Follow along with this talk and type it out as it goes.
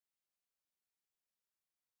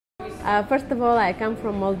First of all, I come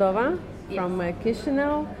from Moldova, from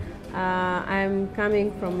Chisinau. I'm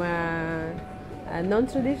coming from a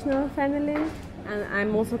non-traditional family, and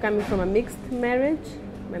I'm also coming from a mixed marriage.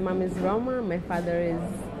 My mom is Roma, my father is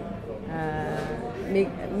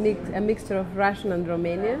a mixture of Russian and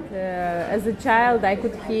Romanian. As a child, I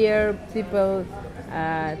could hear people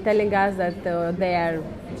telling us that they are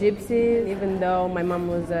gypsies, even though my mom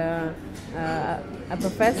was a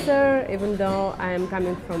professor, even though I am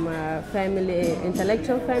coming from a family,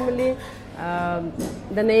 intellectual family.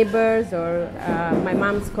 The neighbors or my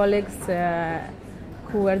mom's colleagues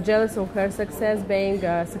who were jealous of her success, being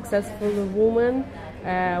a successful woman,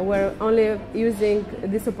 were only using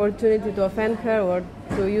this opportunity to offend her or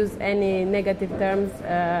to use any negative terms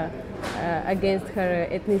against her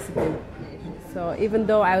ethnicity. So even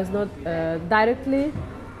though I was not directly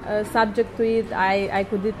subject to it, I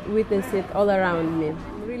could witness it all around me.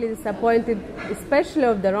 I'm really disappointed, especially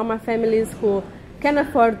of the Roma families who can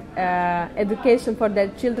afford education for their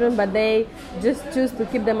children, but they just choose to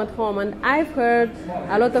keep them at home. And I've heard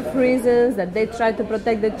a lot of reasons that they try to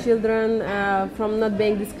protect the children from not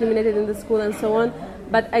being discriminated in the school and so on.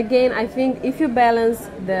 But again, I think if you balance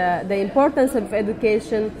the importance of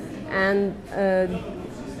education and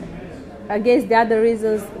against the other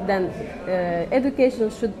reasons, then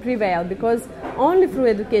education should prevail, because only through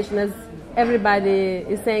education, as everybody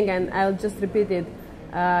is saying, and I'll just repeat it,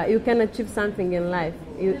 you can achieve something in life.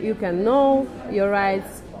 You can know your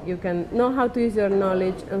rights, you can know how to use your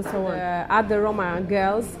knowledge, and so on. Other Roma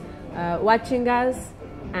girls watching us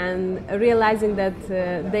and realizing that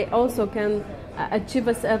they also can achieve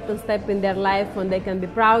a certain step in their life when they can be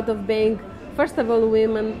proud of being, first of all,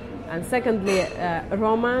 women, and secondly,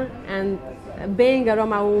 Roma. And being a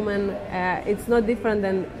Roma woman, it's no different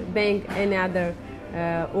than being any other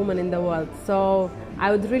woman in the world. So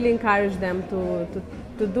I would really encourage them to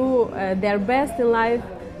do their best in life.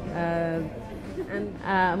 And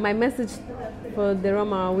my message for the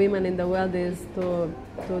Roma women in the world is to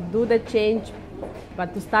do the change,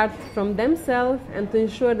 but to start from themselves and to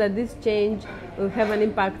ensure that this change will have an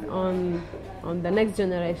impact on the next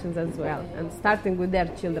generations as well, and starting with their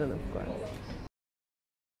children, of course.